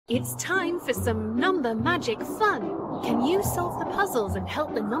It's time for some number magic fun. Can you solve the puzzles and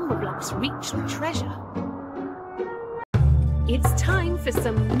help the number blocks reach the treasure? It's time for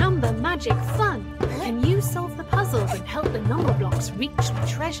some number magic fun. Can you solve the puzzles and help the number blocks reach the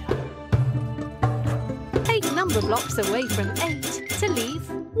treasure? Take number blocks away from 8 to leave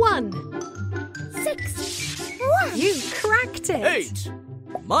 1. 6. 1. You cracked it! 8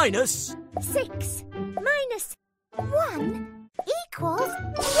 minus 6 minus 1 equals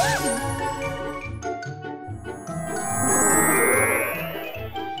 1.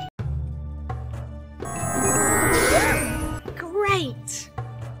 Great!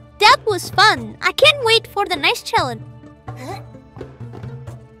 That was fun. I can't wait for the next challenge.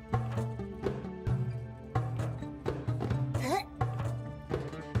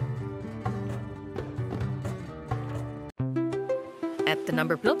 Add the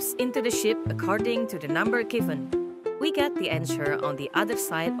number blocks into the ship according to the number given. We get the answer on the other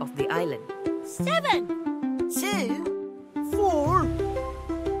side of the island. 7. 2 4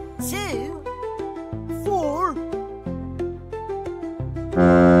 2 4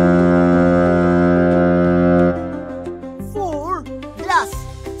 4 plus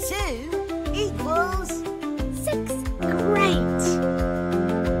 2 equals 6. Great!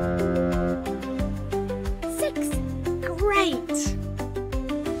 6. Great!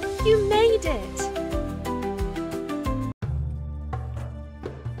 You made it!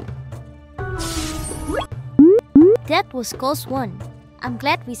 That was close one. I'm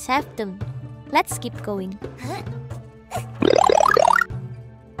glad we saved them. Let's keep going.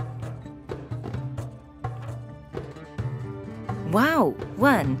 Wow,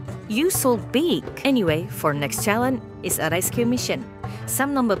 1. You sold big. Anyway, for next challenge is a rescue mission.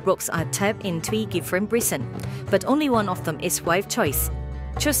 Some number blocks are trapped in 3 different prisons, but only one of them is wife choice.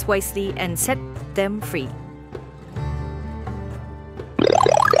 Choose wisely and set them free.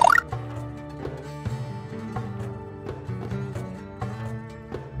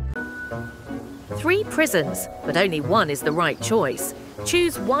 3 prisons, but only one is the right choice.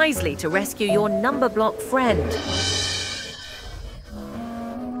 Choose wisely to rescue your number block friend.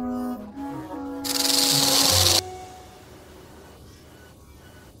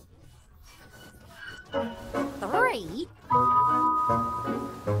 3.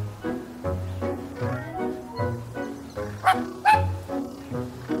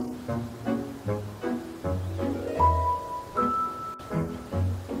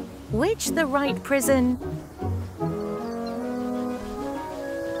 Which the right prison?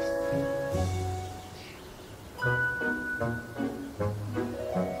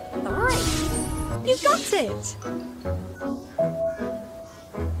 You got it!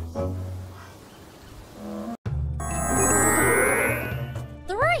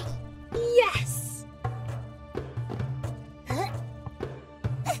 Yes!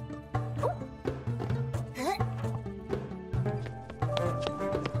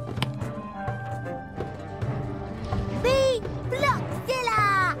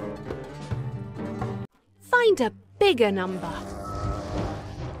 Blockzilla! Find a bigger number.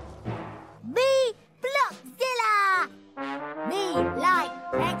 Blockzilla! Me like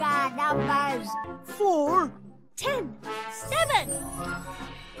bigger numbers. 4 10. 7.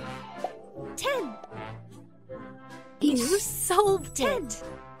 10. You solved 10 it!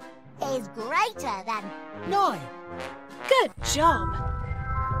 is greater than 9 Good job!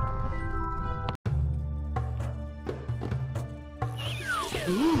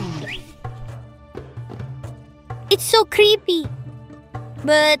 It's so creepy.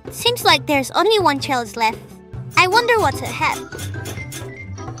 But seems like there's only one challenge left. I wonder what's ahead.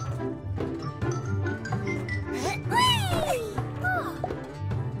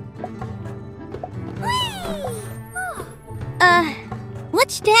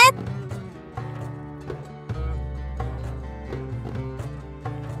 What's that?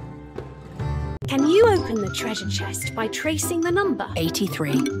 Can you open the treasure chest by tracing the number?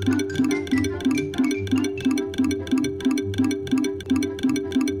 83.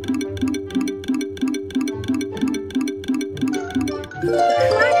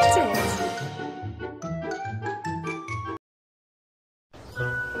 Cracked it!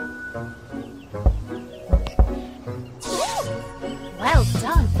 Well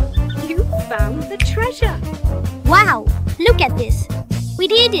done! You found the treasure! Wow, look at this. We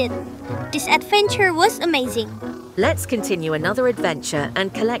did it. This adventure was amazing. Let's continue another adventure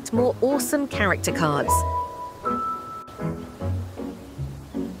and collect more awesome character cards.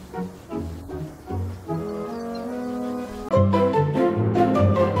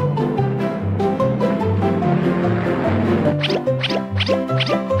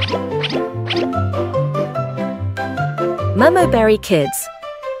 Momoberry Kids.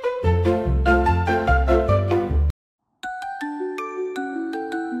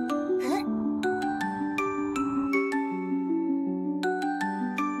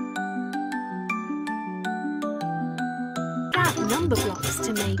 Add number blocks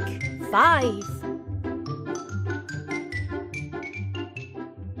to make 5.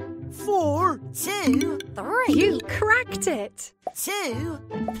 4, 2, 3. You cracked it! 2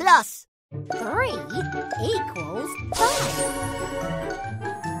 plus 3 equals 5.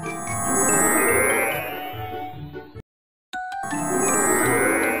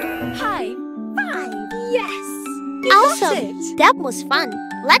 High 5! Yes! You got Awesome! it! That was fun.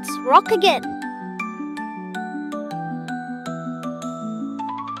 Let's rock again.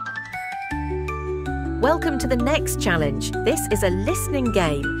 Welcome to the next challenge. This is a listening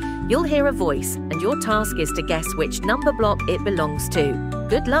game. You'll hear a voice, and your task is to guess which number block it belongs to.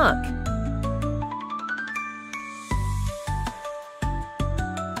 Good luck!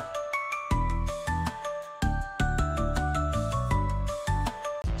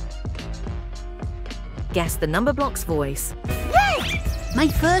 Guess the number block's voice. My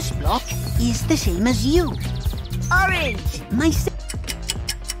first block is the same as you. Orange. My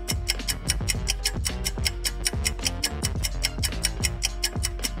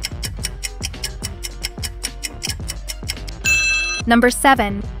Number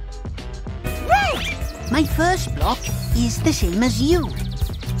 7. My first block is the same as you.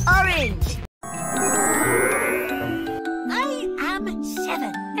 Orange. I am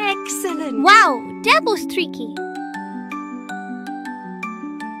 7. Excellent! Wow, that was tricky.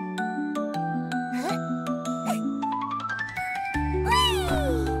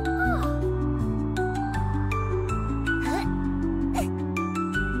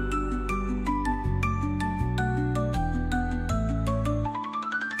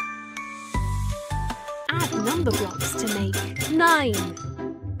 Add number blocks to make 9.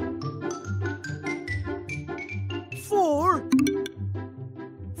 4,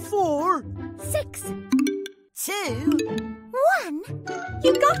 4, 6. 2, 1.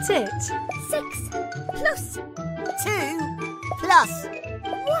 You got it! 6 plus 2 plus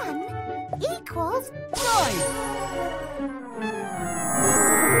 1 equals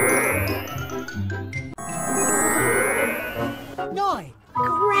 9.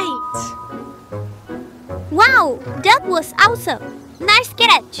 Great! Wow, that was awesome. Nice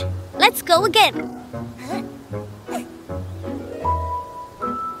catch. Let's go again.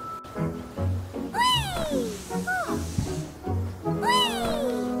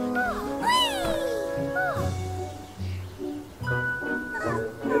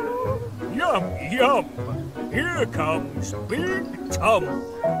 Yum, yum! Here comes Big Tum.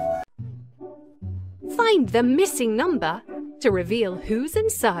 Find the missing number to reveal who's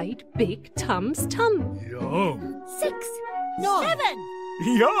inside Big Tum's tum. Yum! 6, 9. 7.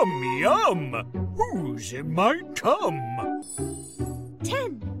 Yum, yum! Who's in my tum?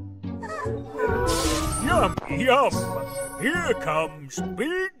 10. Yum, yum! Here comes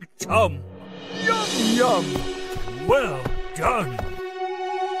Big Tum. Yum, yum! Well done!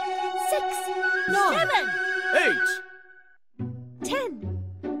 6, 9. 7. 8. 10.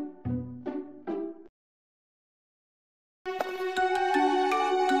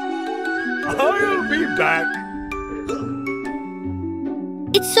 I'll be back.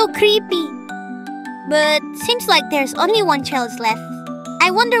 It's so creepy. But seems like there's only one challenge left.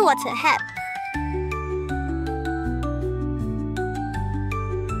 I wonder what's ahead.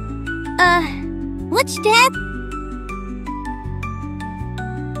 What's that?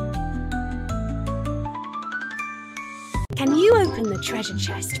 Can you open the treasure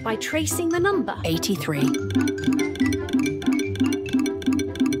chest by tracing the number? 83.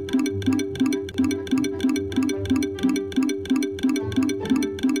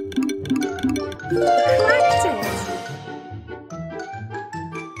 Cracked it!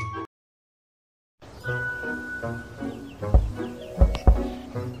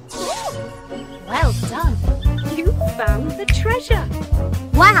 Well done! You found the treasure!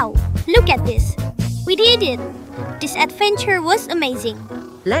 Wow, look at this. We did it. This adventure was amazing.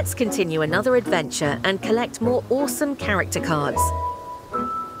 Let's continue another adventure and collect more awesome character cards.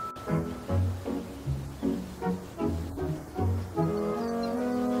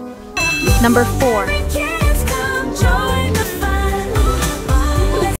 Number 4.